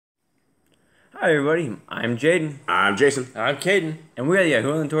Hi everybody, I'm Jaden. I'm Jason. I'm Caden. And we're the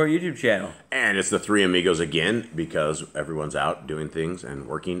YHWH Tour YouTube channel. And it's the three amigos again because everyone's out doing things and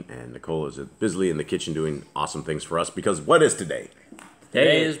working, and Nicole is busily in the kitchen doing awesome things for us because what is today?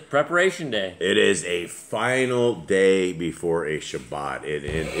 Today is preparation day. It is a final day before a Shabbat.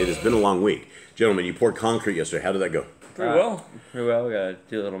 It has been a long week. Gentlemen, you poured concrete yesterday. How did that go? Pretty well. Pretty well, we gotta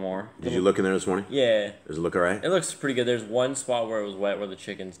do a little more. Did you look in there this morning? Yeah. Does it look all right? It looks pretty good. There's one spot where it was wet where the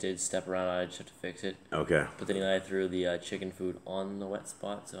chickens did step around. I just have to fix it. Okay. But then I threw the chicken food on the wet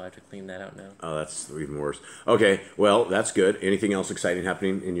spot, so I have to clean that out now. Oh, that's even worse. Okay, well, that's good. Anything else exciting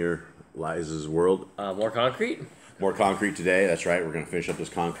happening in your Liza's world? More concrete? More concrete today. That's right. We're going to finish up this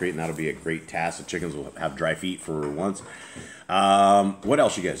concrete, and that'll be a great task. The chickens will have dry feet for once. What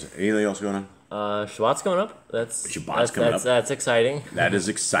else, you guys? Anything else going on? Shabbat's coming up. Shabbat's coming up. That's exciting. That is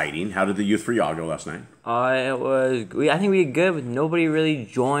exciting. How did the youth for y'all go last night? I think we did good, but nobody really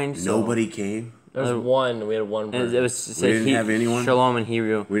joined. So. Nobody came. There was one. We had one person. It was We didn't have anyone? Shalom and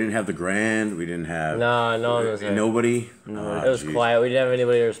Hebrew. We didn't have the grand. We didn't have... No one was there. Nobody? No. It was quiet. We didn't have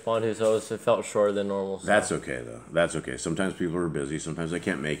anybody to respond to, so it felt shorter than normal. So. That's okay, though. That's okay. Sometimes people are busy. Sometimes they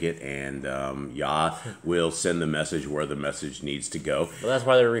can't make it, and Yah will send the message where the message needs to go. Well, that's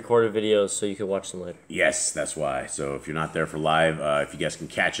why they're recorded videos, so you can watch them later. Yes, that's why. So if you're not there for live, if you guys can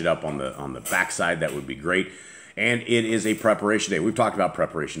catch it up on the backside, that would be great. And it is a preparation day. We've talked about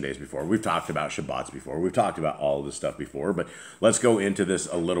preparation days before. We've talked about Shabbats before. We've talked about all of this stuff before. But let's go into this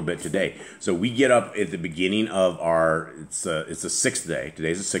a little bit today. So we get up at the beginning of our, it's the sixth day.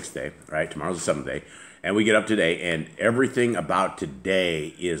 Today's the sixth day, right? Tomorrow's the seventh day. And we get up today, and everything about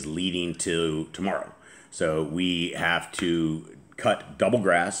today is leading to tomorrow. So we have to cut double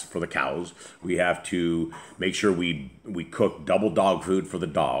grass for the cows. We have to make sure we cook double dog food for the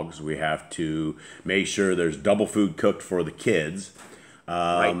dogs. We have to make sure there's double food cooked for the kids.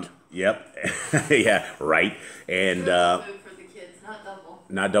 Right. Yep. Yeah, right. And triple food for the kids, not double.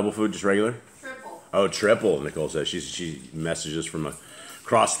 Not double food, just regular? Triple. Oh, triple, Nicole says. She messages from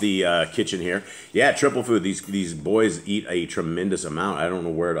across the kitchen here. Yeah, triple food. These boys eat a tremendous amount. I don't know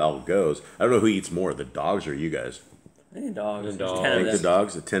where it all goes. I don't know who eats more, the dogs or you guys. I think dogs. The dogs. I think the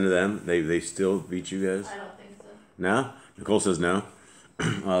dogs, the 10 of them, they still beat you guys? I don't think so. No? Nicole says no.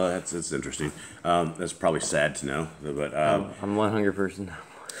 Well, that's interesting. That's probably sad to know. But I'm one hungry person.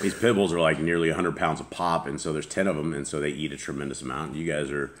 these pit bulls are like nearly 100 pounds a pop, and so there's 10 of them, and so they eat a tremendous amount. You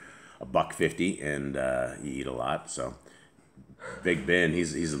guys are $1.50, and you eat a lot. So Big Ben,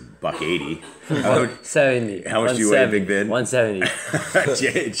 he's $1.80. 70. How much do you weigh, Big Ben?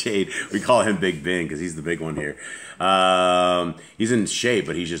 170. Jade, we call him Big Ben because he's the big one here. He's in shape,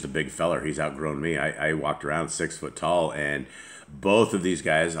 but he's just a big feller. He's outgrown me. I walked around 6 foot tall, and both of these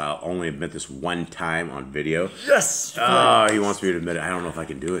guys, I'll only admit this one time on video. Yes! Oh, he wants me to admit it. I don't know if I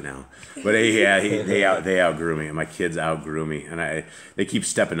can do it now. But yeah, they outgrew me. My kids outgrew me, and they keep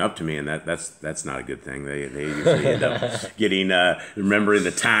stepping up to me, and that's not a good thing. They usually end up getting remembering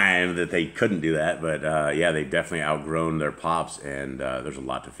the time that they couldn't do that. But yeah, they definitely outgrown their pops, and there's a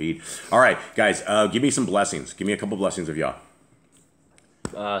lot to feed. All right, guys, give me some blessings. Give me a couple blessings of y'all.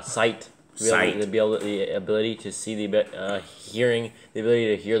 Sight. Sight. The ability to see, hearing, the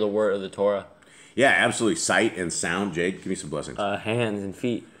ability to hear the word of the Torah. Yeah, absolutely. Sight and sound. Jade, give me some blessings. Hands and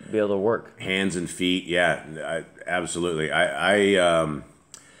feet, be able to work. Hands and feet. Yeah, absolutely. I'm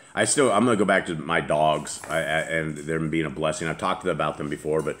gonna go back to my dogs and them being a blessing. I've talked about them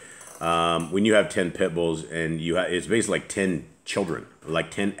before, but when you have 10 pit bulls and it's basically like 10 children,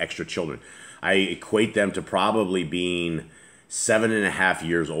 like 10 extra children. I equate them to probably being 7.5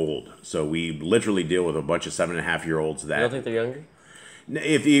 years old. So we literally deal with a bunch of 7.5-year-olds that. You don't think they're younger?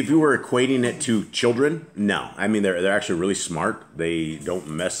 If you were equating it to children, no. I mean, they're actually really smart. They don't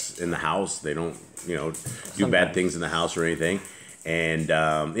mess in the house. They don't, do bad things in the house or anything. And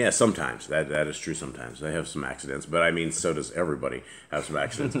yeah, sometimes that is true. Sometimes they have some accidents, but I mean, so does everybody have some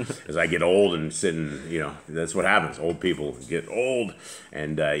accidents. As I get old and sitting, that's what happens. Old people get old,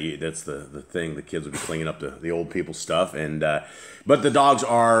 and that's the thing. The kids will be cleaning up the old people stuff, and but the dogs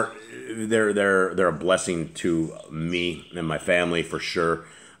are they're a blessing to me and my family for sure.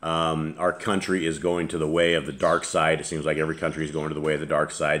 Our country is going to the way of the dark side. It seems like every country is going to the way of the dark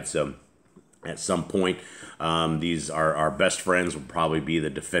side. So at some point, these are our best friends will probably be the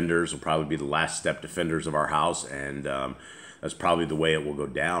defenders, will probably be the last step defenders of our house, and that's probably the way it will go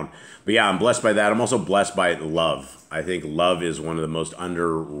down. But yeah, I'm blessed by that. I'm also blessed by love. I think love is one of the most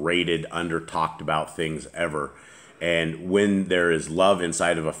underrated, under-talked about things ever. And when there is love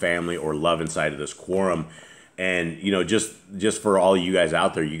inside of a family or love inside of this quorum, and just for all you guys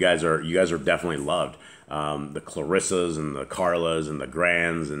out there, you guys are definitely loved. the Clarissas and the Carlas and the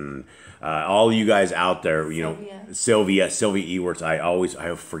Grands and all you guys out there, you know, Sylvia Ewerts.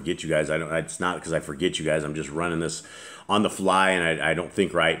 I forget you guys. It's not because I forget you guys. I'm just running this on the fly and I don't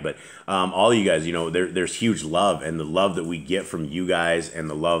think right. But all you guys, you know, there's huge love, and the love that we get from you guys and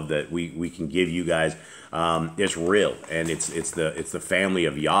the love that we can give you guys, it's real, and it's the family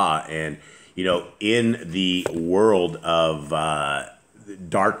of Yah. And you know, in the world of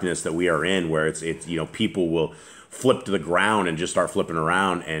darkness that we are in, where it's you know, people will flip to the ground and just start flipping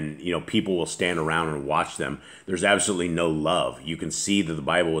around, and you know, people will stand around and watch them. There's absolutely no love. You can see that the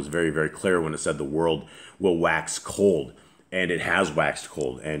Bible was very, very clear when it said the world will wax cold, and it has waxed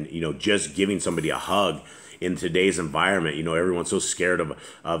cold. And you know, just giving somebody a hug in today's environment, you know, everyone's so scared of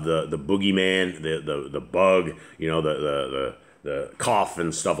the boogeyman, the bug, you know, the cough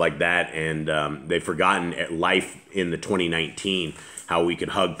and stuff like that, and they've forgotten life in the 2019, how we can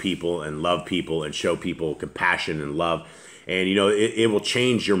hug people and love people and show people compassion and love. And you know, it will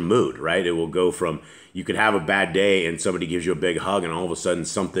change your mood, right? It will go from, you could have a bad day and somebody gives you a big hug, and all of a sudden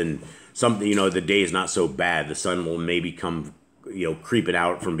something, you know, the day is not so bad. The sun will maybe come, you know, creeping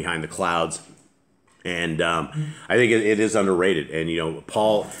out from behind the clouds. And I think it is underrated. And, you know,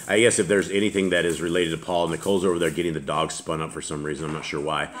 Paul, I guess if there's anything that is related to Paul, Nicole's over there getting the dogs spun up for some reason. I'm not sure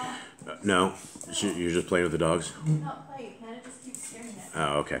why. No? You're just playing with the dogs? Not playing. Hannah just keeps staring at me.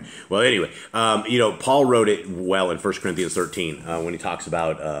 Oh, okay. Well, anyway, you know, Paul wrote it well in 1 Corinthians 13 when he talks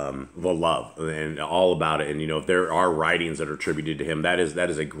about the love and all about it. And, you know, if there are writings that are attributed to him, that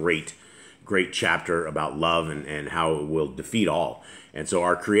is a great chapter about love and how it will defeat all. And so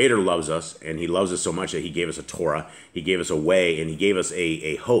our Creator loves us, and He loves us so much that He gave us a Torah, He gave us a way, and He gave us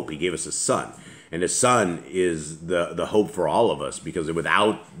a hope. He gave us a Son. And His Son is the hope for all of us, because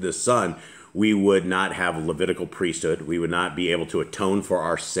without the Son, we would not have a Levitical priesthood. We would not be able to atone for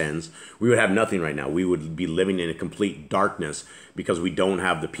our sins. We would have nothing right now. We would be living in a complete darkness because we don't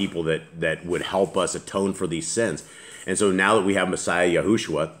have the people that would help us atone for these sins. And so now that we have Messiah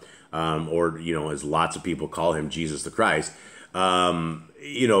YHWH, or, you know, as lots of people call Him, Jesus the Christ,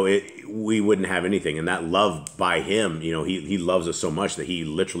 you know, we wouldn't have anything. And that love by Him, you know, he loves us so much that He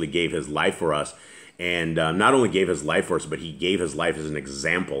literally gave His life for us. And not only gave His life for us, but He gave His life as an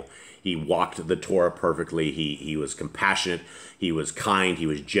example. He walked the Torah perfectly. He was compassionate. He was kind. He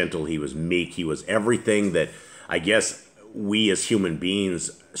was gentle. He was meek. He was everything that I guess we as human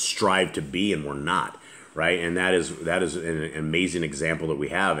beings strive to be, and we're not. Right? And that is an amazing example that we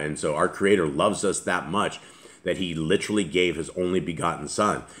have. And so our Creator loves us that much that He literally gave His only begotten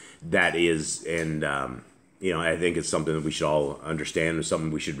Son. That is, and you know, I think it's something that we should all understand. It's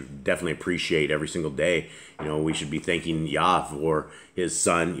something we should definitely appreciate every single day. You know, we should be thanking Yah for His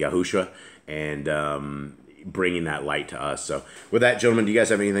Son, YHWH, and bringing that light to us. So with that, gentlemen, do you guys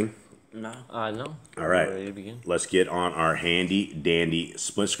have anything? No. All right. Ready to begin? Let's get on our handy dandy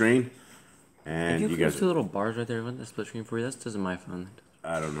split screen. And you guys, two little bars right there. Went the split screen for you. That's just my phone.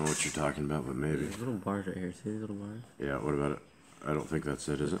 I don't know what you're talking about, but maybe. There's little bars right here. See these little bars? Yeah, what about it? I don't think that's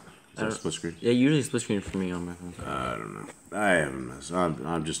it, is it? Is that a split screen? Yeah, usually split screen for me on my phone. I don't know. I haven't.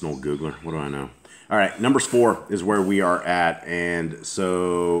 I'm just an old Googler. What do I know? All right, Numbers 4 is where we are at, and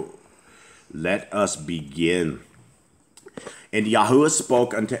so let us begin. And Yahuwah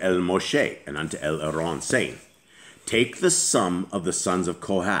spoke unto El Moshe and unto El Aaron, saying, Take the sum of the sons of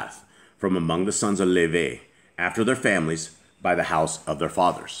Kohath from among the sons of Levi, after their families, by the house of their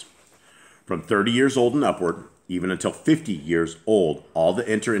fathers. From 30 years old and upward, even until 50 years old, all that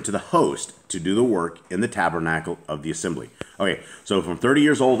enter into the host to do the work in the tabernacle of the assembly. Okay, so from 30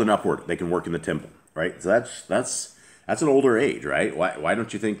 years old and upward, they can work in the temple, right? So that's an older age, right? Why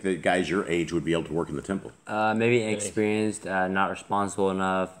don't you think that guys your age would be able to work in the temple? Maybe inexperienced, not responsible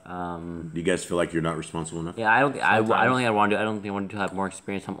enough. Do you guys feel like you're not responsible enough? Yeah, I don't think I want to do. I don't think I want to have more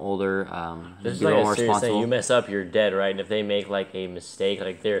experience. I'm older. This is be a like little a more serious thing. responsible. You mess up, you're dead, right? And if they make like a mistake,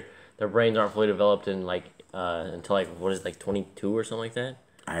 like their brains aren't fully developed in like until like what is it, like 22 or something like that.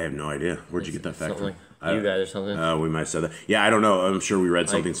 I have no idea. Where'd you get that fact from? Like you guys or something. We might have said that. Yeah, I don't know. I'm sure we read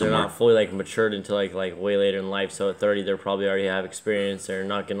something Like, they're somewhere. not fully like matured until like way later in life. So at 30, they're probably already have experience. They're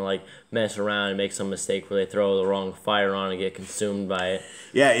not gonna like mess around and make some mistake where they throw the wrong fire on and get consumed by it.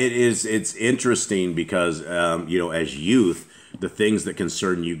 Yeah, it is. It's interesting because you know, as youth, the things that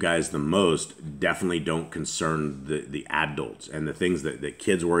concern you guys the most definitely don't concern the adults, and the things that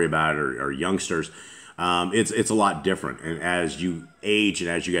kids worry about or youngsters. It's a lot different. And as you age and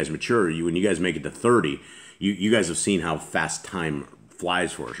as you guys mature, when you guys make it to 30, you guys have seen how fast time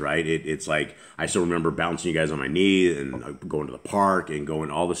flies for us, right? It's like, I still remember bouncing you guys on my knee and going to the park and going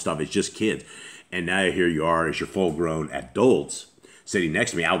all this stuff. It's just kids. And now here you are as your full grown adults sitting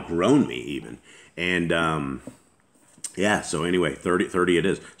next to me, outgrown me even. And yeah, so anyway, 30 it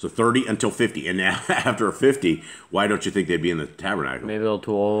is. So 30 until 50. And now after 50, why don't you think they'd be in the tabernacle? Maybe a little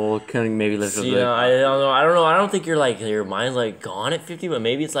too old. Couldn't maybe lift up See, no, I don't know. I don't think you're like your mind's like gone at 50, but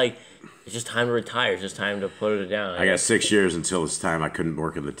maybe it's like it's just time to retire. It's just time to put it down. I got 6 years until it's time I couldn't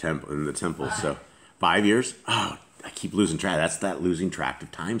work in the temple. So 5 years? Oh, I keep losing track. That's that losing track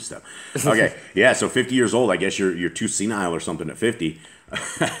of time stuff. Okay, yeah, so 50 years old, I guess you're too senile or something at 50.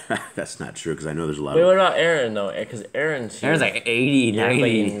 That's not true because I know there's a lot Wait, of... what about Aaron though? Because Aaron's like 80,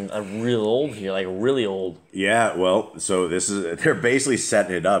 90. like a real old here, like really old. Yeah, well, so they're basically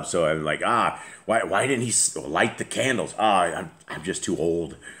setting it up. So I'm like, why didn't he light the candles? I'm just too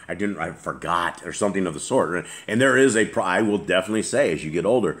old. I forgot or something of the sort. And there is I will definitely say, as you get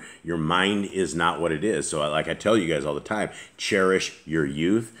older, your mind is not what it is. So like I tell you guys all the time, cherish your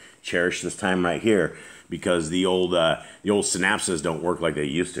youth, cherish this time right here, because the old synapses don't work like they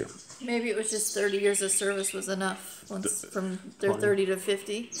used to. Maybe it was just 30 years of service was enough. Once from their 30 to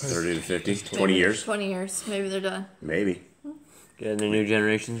 50. 30 to 50, 20 years. 20 years. Maybe they're done. Maybe. Get the new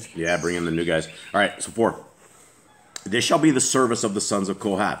generations. Yeah, bring in the new guys. All right, so 4. This shall be the service of the sons of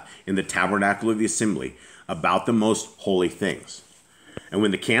Kohath in the tabernacle of the assembly about the most holy things. And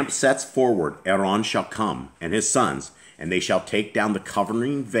when the camp sets forward, Aaron shall come and his sons, and they shall take down the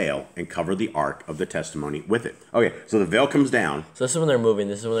covering veil and cover the ark of the testimony with it. Okay, so the veil comes down. So this is when they're moving.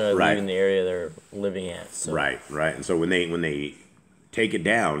 This is when they're Right. leaving the area they're living at. So. Right. And so when they take it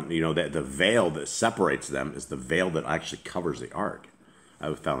down, that the veil that separates them is the veil that actually covers the ark.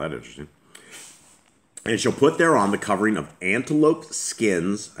 I found that interesting. And shall put thereon the covering of antelope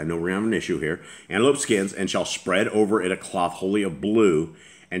skins. I know we're going to have an issue here. Antelope skins, and shall spread over it a cloth wholly of blue,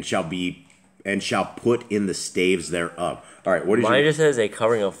 and shall put in the staves thereof. All right, what did Mine you... just says a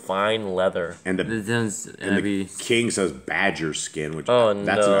covering of fine leather. And the king says badger skin, which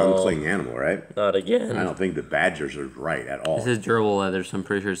that's an unclean animal, right? Not again. I don't think the badgers are right at all. This is durable leather, so I'm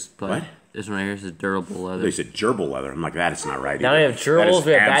pretty sure it's What? This one right here says durable leather. They said gerbil leather. I'm like, that's not right. Now either. we have gerbils,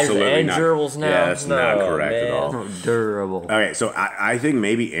 we have badgers absolutely and not- gerbils now. Yeah, that's not No, correct at man. all. No, durable. Okay, so I think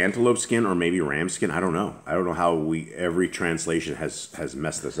maybe antelope skin or maybe ram skin. I don't know. I don't know how every translation has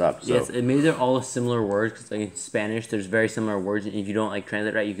messed this up. So. Yes, and maybe they're all similar words because like in Spanish, there's very similar words. And if you don't like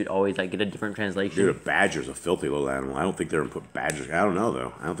translate right, you could always like get a different translation. Dude, a badger's a filthy little animal. I don't think they're gonna put badgers. I don't know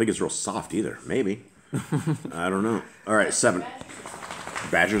though. I don't think it's real soft either. Maybe. I don't know. All right, 7.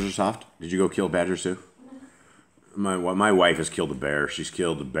 Badgers are soft. Did you go kill badgers too? My wife has killed a bear. She's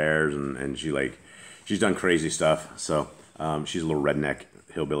killed the bears and she's done crazy stuff. So she's a little redneck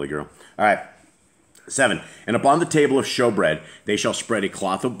hillbilly girl. All right. 7. And upon the table of showbread they shall spread a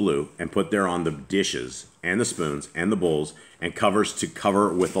cloth of blue, and put thereon the dishes and the spoons and the bowls and covers to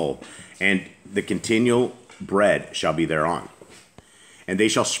cover withal, and the continual bread shall be thereon. And they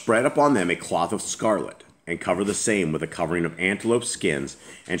shall spread upon them a cloth of scarlet, and cover the same with a covering of antelope skins,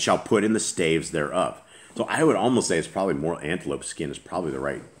 and shall put in the staves thereof. So I would almost say it's probably more antelope skin is probably the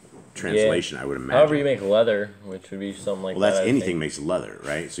right translation, I would imagine. However you make leather, which would be something like that. Well, that's I anything think. makes leather,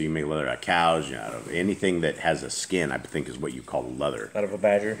 right? So you make leather out of cows, out of anything that has a skin, I think is what you call leather. Out of a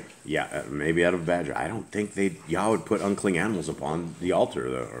badger. Yeah, maybe out of a badger. I don't think y'all would put unclean animals upon the altar,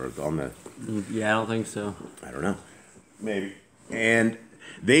 though, or on the... Yeah, I don't think so. I don't know. Maybe. And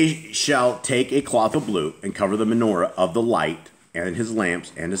they shall take a cloth of blue and cover the menorah of the light, and his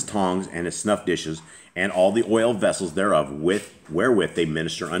lamps, and his tongs, and his snuff dishes, and all the oil vessels thereof, wherewith they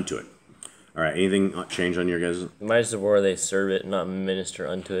minister unto it. All right, anything change on your guys'? Might as well where they serve it, not minister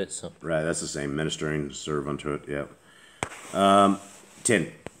unto it. So. Right, that's the same. Ministering, serve unto it, yeah.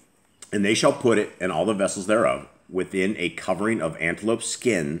 10. And they shall put it, and all the vessels thereof, within a covering of antelope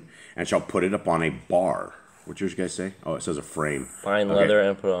skin, and shall put it upon a bar. What yours guys say? Oh, it says a frame. Fine leather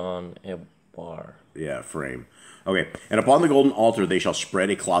and put on a bar. Yeah, frame. Okay, and upon the golden altar they shall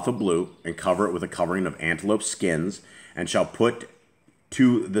spread a cloth of blue, and cover it with a covering of antelope skins, and shall put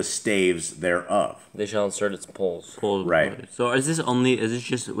to the staves thereof. They shall insert its poles. Right. So is this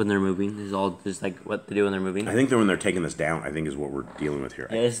just when they're moving? This is all just like what they do when they're moving? I think that when they're taking this down, I think is what we're dealing with here.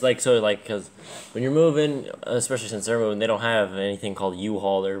 Yeah, it's like, so like, because when you're moving, especially since they're moving, they don't have anything called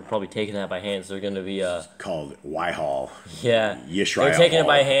U-Haul. They're probably taking that by hand, so they're going to be, Called Y-Haul. yeah. Yisrael They're taking it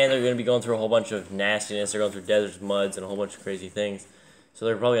by Haul. hand. They're going to be going through a whole bunch of nastiness. They're going through deserts, muds, and a whole bunch of crazy things. So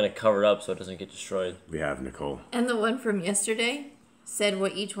they're probably going to cover it up so it doesn't get destroyed. We have Nicole. And the one from yesterday said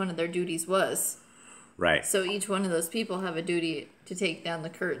what each one of their duties was. Right. So each one of those people have a duty to take down the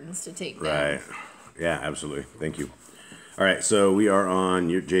curtains, to take down. Right. Yeah, absolutely. Thank you. All right, so we are on.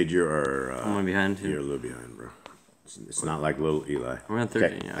 Jade, you're I'm behind too. You're a little behind, bro. It's not like little Eli. We're on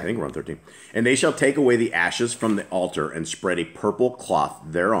 13, Okay, yeah. I think we're on 13. And they shall take away the ashes from the altar and spread a purple cloth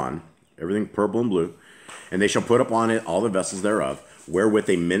thereon. everything purple and blue. And they shall put upon it all the vessels thereof, wherewith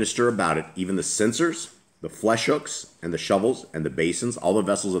they minister about it, even the censers, the flesh hooks, and the shovels, and the basins, all the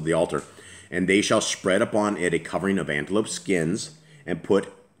vessels of the altar. And they shall spread upon it a covering of antelope skins, and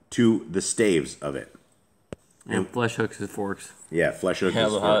put to the staves of it. And flesh hooks and forks. Yeah, flesh hooks. Yeah,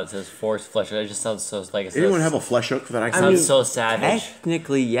 how it says force flesh hook. It just sounds so like it Anyone says, have a flesh hook for that? I sounds so savage.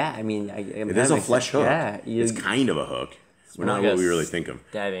 Technically, yeah. I mean, it is a flesh hook. Yeah, it's kind of a hook. We're not like what we a really think of.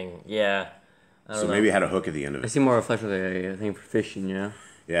 Stabbing, yeah. I don't So know. maybe it had a hook at the end of I it. see more of a flesh hook, I think, for fishing. You know.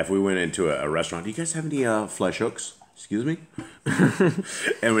 Yeah, if we went into a restaurant, do you guys have any flesh hooks? Excuse me.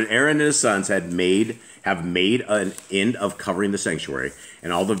 And when Aaron and his sons have made an end of covering the sanctuary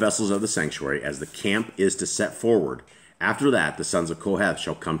and all the vessels of the sanctuary, as the camp is to set forward, after that the sons of Kohath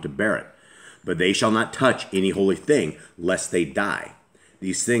shall come to bear it. But they shall not touch any holy thing, lest they die.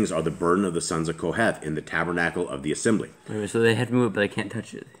 These things are the burden of the sons of Kohath in the tabernacle of the assembly. So they had to move it, but they can't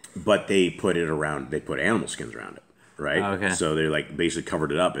touch it. But they put it around. They put animal skins around it, right? Oh, okay. So they like basically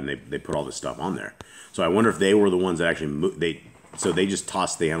covered it up, and they put all this stuff on there. So I wonder if they were the ones that actually moved. So they just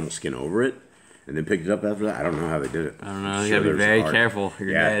tossed the animal skin over it, and then picked it up after that. I don't know how they did it. I don't know. You gotta be very careful.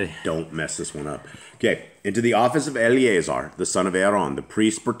 You're dead. Don't mess this one up. Okay, into the office of Eleazar, the son of Aaron, the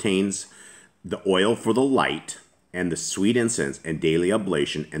priest pertains the oil for the light, and the sweet incense, and daily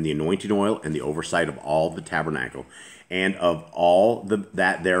oblation, and the anointing oil, and the oversight of all the tabernacle, and of all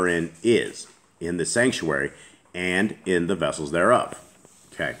that therein is, in the sanctuary, and in the vessels thereof.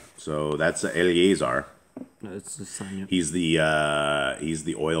 Okay, so that's Eleazar. No, it's the sun. Yep. He's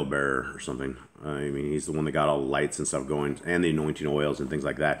the oil bearer or something. I mean, he's the one that got all the lights and stuff going, and the anointing oils and things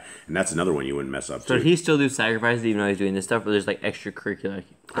like that. And that's another one you wouldn't mess up. So too. did he still do sacrifices even though he's doing this stuff, or there's like extracurricular?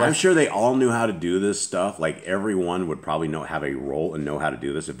 I'm sure they all knew how to do this stuff. Like everyone would probably have a role and know how to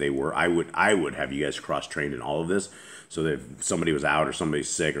do this if they were. I would have you guys cross trained in all of this, so that if somebody was out or somebody's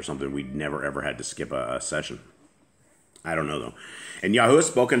sick or something, we'd never ever had to skip a session. I don't know though. And Yahuwah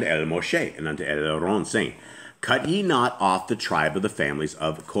spoke unto El Moshe and unto Aaron, saying, Cut ye not off the tribe of the families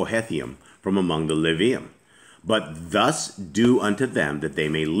of Kohathium from among the Levium, but thus do unto them that they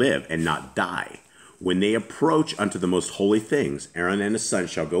may live and not die. When they approach unto the most holy things, Aaron and his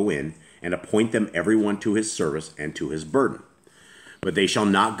sons shall go in, and appoint them every one to his service and to his burden. But they shall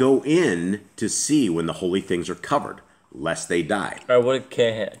not go in to see when the holy things are covered, lest they die. All right, what did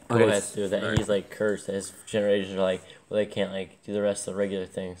Kohath do with that? Right. He's like cursed. His generations are like, well, they can't like do the rest of the regular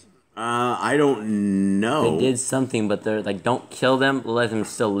things. I don't know. They did something, but they're like, don't kill them. Let them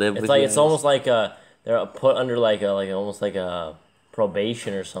still live. It's with like you. it's almost like they're put under like almost like a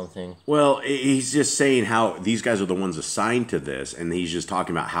probation or something. Well, he's just saying how these guys are the ones assigned to this, and he's just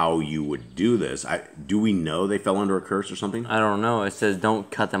talking about how you would do this. Do we know they fell under a curse or something? I don't know. It says don't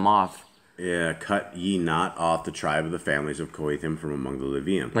cut them off. Yeah, cut ye not off the tribe of the families of Kohathim from among the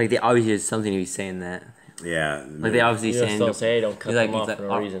Levium. Like they obviously did something to be saying that. Yeah. Like they obviously You just saying don't say don't cut them off for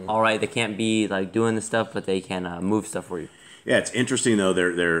no reason. All right, they can't be like doing the stuff, but they can move stuff for you. Yeah, it's interesting though.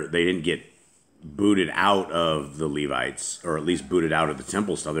 They didn't get booted out of the Levites, or at least booted out of the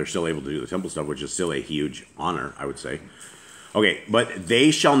temple stuff. They're still able to do the temple stuff, which is still a huge honor, I would say. Okay, but they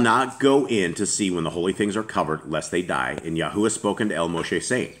shall not go in to see when the holy things are covered, lest they die. And Yahuwah spoke unto El Moshe,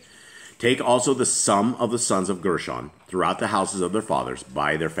 saying, Take also the sum of the sons of Gershon throughout the houses of their fathers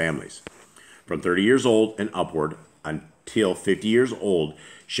by their families. From 30 years old and upward until 50 years old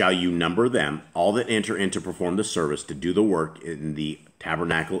shall you number them, all that enter in to perform the service, to do the work in the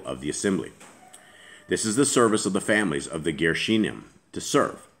tabernacle of the assembly. This is the service of the families of the Gershinim, to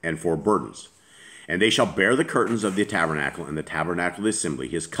serve, and for burdens. And they shall bear the curtains of the tabernacle, and the tabernacle of the assembly,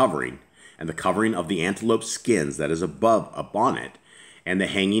 his covering, and the covering of the antelope skins that is above upon it, and the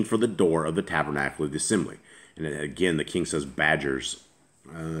hanging for the door of the tabernacle of the assembly. And again, the king says badgers.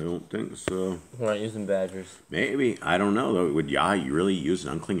 I don't think so. We're not using badgers. Maybe. I don't know, though. Would Yah really use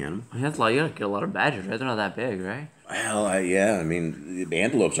an unclean animal? You have to, you gotta get a lot of badgers, right? They're not that big, right? Well, yeah. I mean, the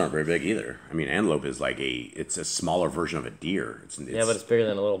antelopes aren't very big either. I mean, antelope is like it's a smaller version of a deer. Yeah, but it's bigger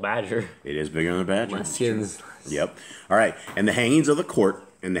than a little badger. It is bigger than a badger. My skins. Yep. All right. And the hangings of the court,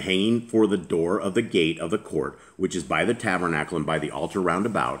 and the hanging for the door of the gate of the court, which is by the tabernacle and by the altar round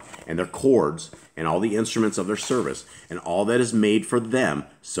about, and their cords, and all the instruments of their service, and all that is made for them,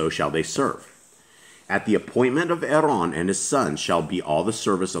 so shall they serve. At the appointment of Aaron and his sons shall be all the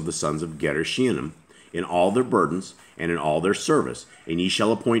service of the sons of Gershinim, in all their burdens, and in all their service, and ye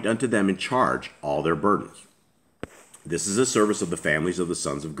shall appoint unto them in charge all their burdens. This is the service of the families of the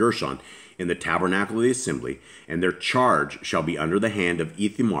sons of Gershon in the tabernacle of the assembly, and their charge shall be under the hand of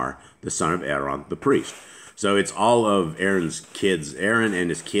Ithamar, the son of Aaron, the priest. So it's all of Aaron's kids. Aaron and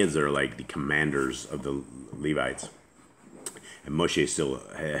his kids are like the commanders of the Levites. And Moshe is still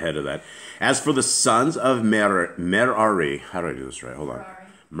ahead of that. As for the sons of Merari, how do I do this right? Hold on.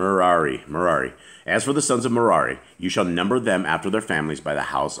 Merari. As for the sons of Merari, you shall number them after their families by the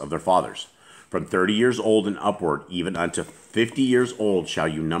house of their fathers. From 30 years old and upward, even unto 50 years old shall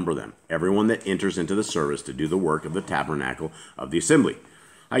you number them. Everyone that enters into the service to do the work of the tabernacle of the assembly.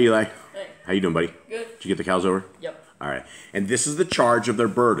 Hi, Eli. Hey. How you doing, buddy? Good. Did you get the cows over? Yep. All right. And this is the charge of their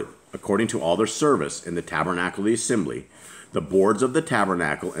burden, according to all their service in the tabernacle of the assembly, the boards of the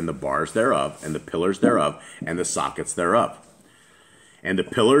tabernacle and the bars thereof, and the pillars thereof, and the sockets thereof. And the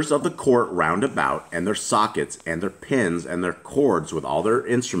pillars of the court round about, and their sockets, and their pins, and their cords, with all their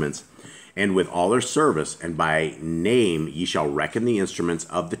instruments, and with all their service, and by name ye shall reckon the instruments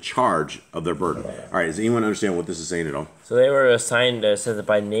of the charge of their burden. All right, does anyone understand what this is saying at all? So they were assigned, says it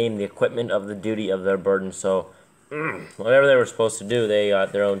by name, the equipment of the duty of their burden. So whatever they were supposed to do, they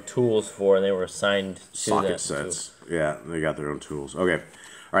got their own tools for, and they were assigned to Socket that sets. Yeah, they got their own tools. Okay.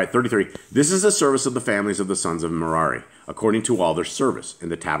 All right, 33. This is the service of the families of the sons of Merari, according to all their service, in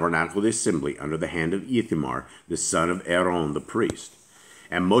the tabernacle of the assembly, under the hand of Ithamar, the son of Aaron the priest.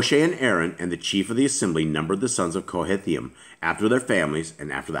 And Moshe and Aaron and the chief of the assembly numbered the sons of Kohathiam after their families and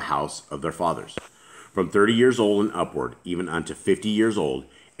after the house of their fathers. From 30 years old and upward, even unto 50 years old,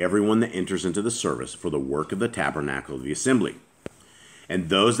 everyone that enters into the service for the work of the tabernacle of the assembly. And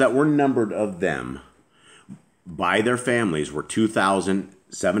those that were numbered of them by their families were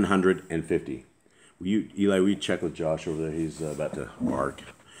 2,750. Eli, will you check with Josh over there? He's about to bark.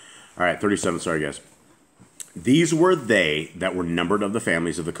 All right, 37. Sorry, guys. These were they that were numbered of the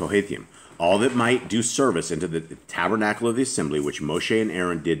families of the Kohathiam, all that might do service into the tabernacle of the assembly, which Moshe and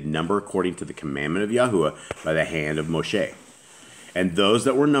Aaron did number according to the commandment of Yahuwah by the hand of Moshe. And those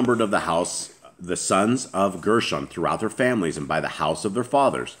that were numbered of the house, the sons of Gershon, throughout their families and by the house of their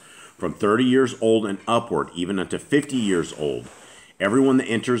fathers, from 30 years old and upward, even unto 50 years old, everyone that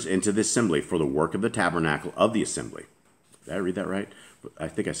enters into the assembly for the work of the tabernacle of the assembly. Did I read that right? I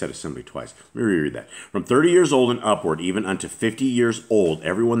think I said assembly twice. Let me reread that. From 30 years old and upward, even unto 50 years old,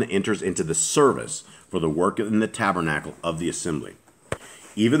 everyone that enters into the service for the work in the tabernacle of the assembly.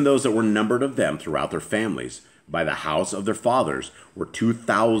 Even those that were numbered of them throughout their families by the house of their fathers were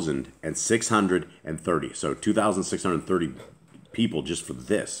 2,630. So 2,630 people just for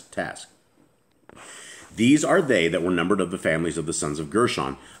this task. These are they that were numbered of the families of the sons of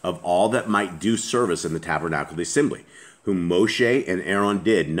Gershon, of all that might do service in the tabernacle of the assembly, whom Moshe and Aaron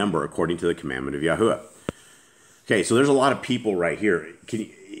did number according to the commandment of Yahuwah. Okay, so there's a lot of people right here.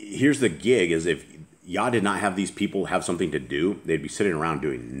 Here's the gig, is if Yah did not have these people have something to do, they'd be sitting around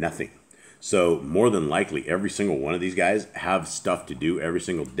doing nothing. So more than likely, every single one of these guys have stuff to do every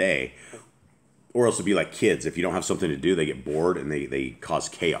single day, or else it'd be like kids. If you don't have something to do, they get bored and they cause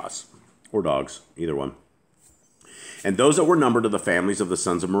chaos. Or dogs, either one. And those that were numbered of the families of the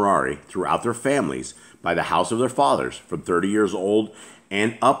sons of Merari, throughout their families, by the house of their fathers, from 30 years old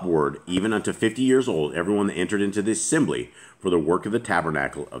and upward, even unto 50 years old, everyone that entered into the assembly for the work of the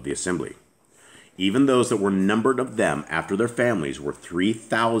tabernacle of the assembly. Even those that were numbered of them after their families were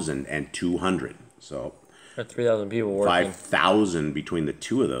 3,200. So 3,000 people working. 5,000 between the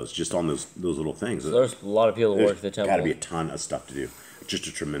two of those, just on those little things. So there's a lot of people that work at the temple. Got to be a ton of stuff to do. Just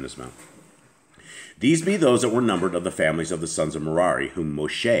a tremendous amount. These be those that were numbered of the families of the sons of Merari, whom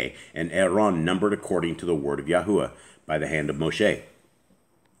Moshe and Aaron numbered according to the word of Yahuwah by the hand of Moshe.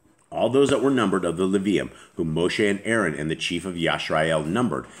 All those that were numbered of the Levium, whom Moshe and Aaron and the chief of Yashrael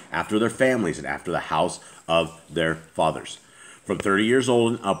numbered, after their families and after the house of their fathers. From 30 years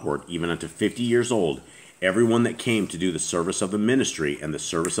old and upward, even unto 50 years old, everyone that came to do the service of the ministry and the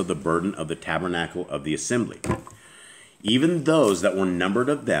service of the burden of the tabernacle of the assembly. Even those that were numbered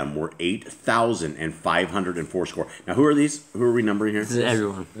of them were 8,504 score. Now, who are these? Who are we numbering here? This is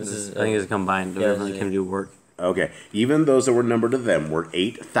everyone. I think it's combined. Everyone that can do work. Okay. Even those that were numbered of them were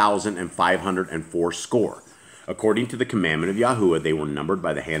 8,504 score. According to the commandment of Yahuwah, they were numbered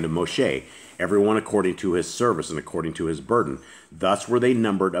by the hand of Moshe, everyone according to his service and according to his burden. Thus were they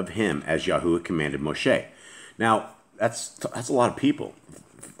numbered of him, as Yahuwah commanded Moshe. Now, that's a lot of people.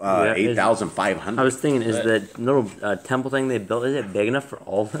 8,500. I was thinking, is the little temple thing they built, is it big enough for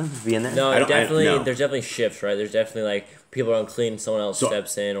all of them to be in there? No, there's definitely shifts, right? There's definitely like people are unclean, someone else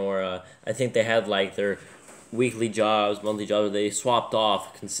steps in, or I think they had like their weekly jobs, monthly jobs, where they swapped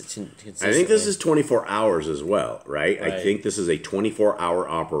off consistently. I think this is 24 hours as well, right? I think this is a 24-hour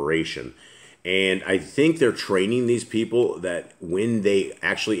operation. And I think they're training these people that when they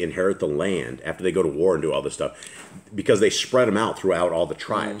actually inherit the land, after they go to war and do all this stuff, because they spread them out throughout all the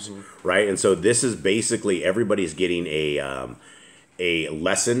tribes, right? And so this is basically everybody's getting a a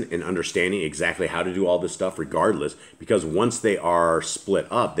lesson in understanding exactly how to do all this stuff regardless, because once they are split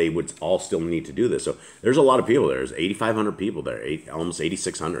up, they would all still need to do this. So there's a lot of people there. There's 8,500 people there, almost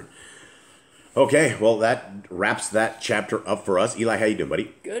 8,600. Okay, well, that wraps that chapter up for us. Eli, how you doing,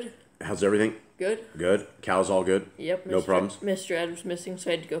 buddy? Good. How's everything? Good. Good. Cal's all good? Yep. No problems? Mr. Ed was missing,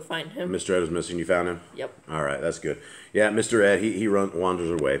 so I had to go find him. Mr. Ed was missing. You found him? Yep. All right, that's good. Yeah, Mr. Ed, he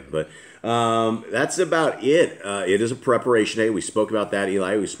wanders away. But that's about it. It is a preparation day. We spoke about that,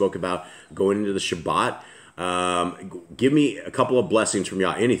 Eli. We spoke about going into the Shabbat. Give me a couple of blessings from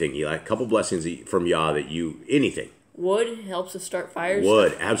Yah. Anything, Eli. A couple of blessings from Yah that you... Anything. Wood helps us start fires.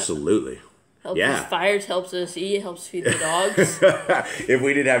 Wood, absolutely. Helps us fires, helps us eat, helps feed the dogs. If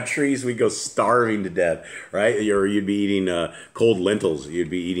we didn't have trees, we'd go starving to death, right? Or you'd be eating cold lentils.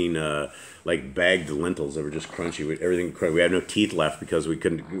 You'd be eating like bagged lentils that were just crunchy. Everything crunchy. We had no teeth left because we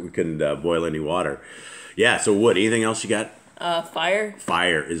couldn't boil any water. Yeah. So wood. Anything else you got? Fire.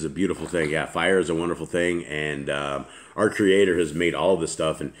 Fire is a beautiful thing. Yeah, fire is a wonderful thing, and our Creator has made all of this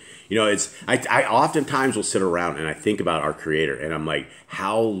stuff. And you know, I oftentimes will sit around and I think about our Creator, and I'm like,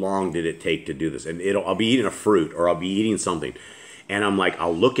 how long did it take to do this? And I'll be eating a fruit or I'll be eating something, and I'm like,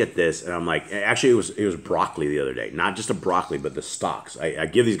 I'll look at this and I'm like, actually, it was broccoli the other day, not just a broccoli, but the stalks. I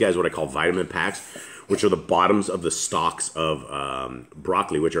give these guys what I call vitamin packs, which are the bottoms of the stalks of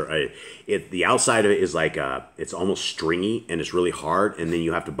broccoli, which are the outside of it is like it's almost stringy and it's really hard, and then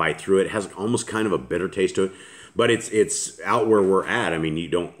you have to bite through it. It has almost kind of a bitter taste to it, but it's out where we're at. I mean, we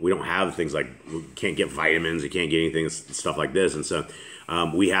don't have things like, we can't get vitamins, you can't get anything, stuff like this, and so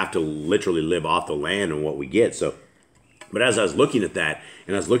we have to literally live off the land and what we get. So, but as I was looking at that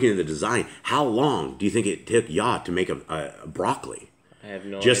and I was looking at the design, how long do you think it took Yah to make a broccoli? I have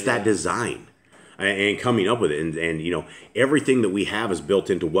no Just idea. that design. And coming up with it, and you know, everything that we have is built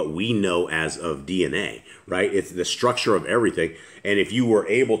into what we know as of DNA, right? It's the structure of everything, and if you were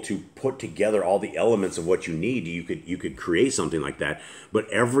able to put together all the elements of what you need, you could create something like that. But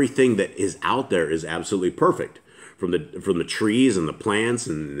everything that is out there is absolutely perfect, from the trees and the plants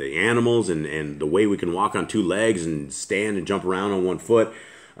and the animals and the way we can walk on two legs and stand and jump around on one foot.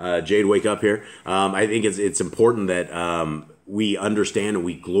 Jade, wake up here. I think it's important that we understand and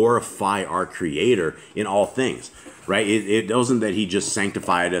we glorify our Creator in all things, right? It wasn't that He just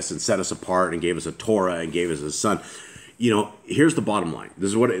sanctified us and set us apart and gave us a Torah and gave us His Son. You know, here's the bottom line.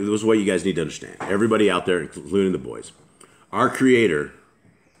 This is what you guys need to understand. Everybody out there, including the boys, our Creator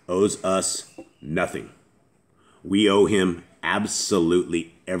owes us nothing. We owe Him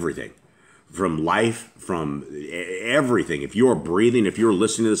absolutely everything. From life, from everything. If you're breathing, if you're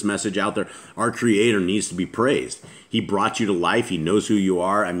listening to this message out there, our Creator needs to be praised. He brought you to life. He knows who you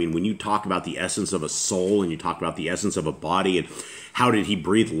are. I mean, when you talk about the essence of a soul and you talk about the essence of a body and how did He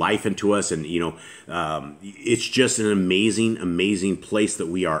breathe life into us, and you know, it's just an amazing, amazing place that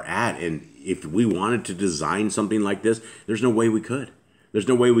we are at. And if we wanted to design something like this, there's no way we could. There's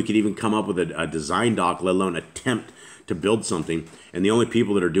no way we could even come up with a design doc, let alone attempt to build something. And the only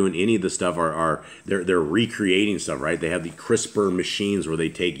people that are doing any of this stuff they're recreating stuff, right? They have the CRISPR machines where they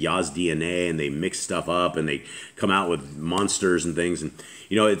take Yah's DNA and they mix stuff up and they come out with monsters and things. And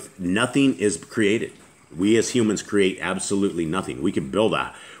you know, nothing is created. We as humans create absolutely nothing. We could build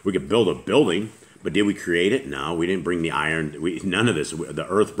a building, but did we create it? No, we didn't bring the iron. None of this. The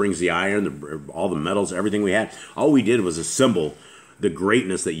earth brings the iron, all the metals, everything we had. All we did was assemble the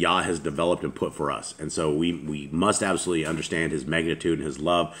greatness that Yah has developed and put for us. And so we must absolutely understand His magnitude and His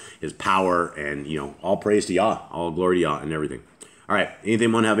love, His power, and you know, all praise to Yah, all glory to Yah and everything. All right,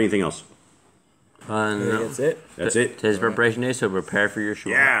 anyone have anything else? No. That's it. That's it. Today's preparation day, so prepare for your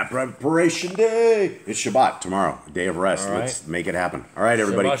Shabbat. Yeah, preparation day. It's Shabbat tomorrow, day of rest. All right. Let's make it happen. All right,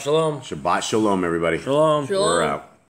 everybody. Shabbat shalom. Shabbat shalom, everybody. Shalom. Shalom. We're out.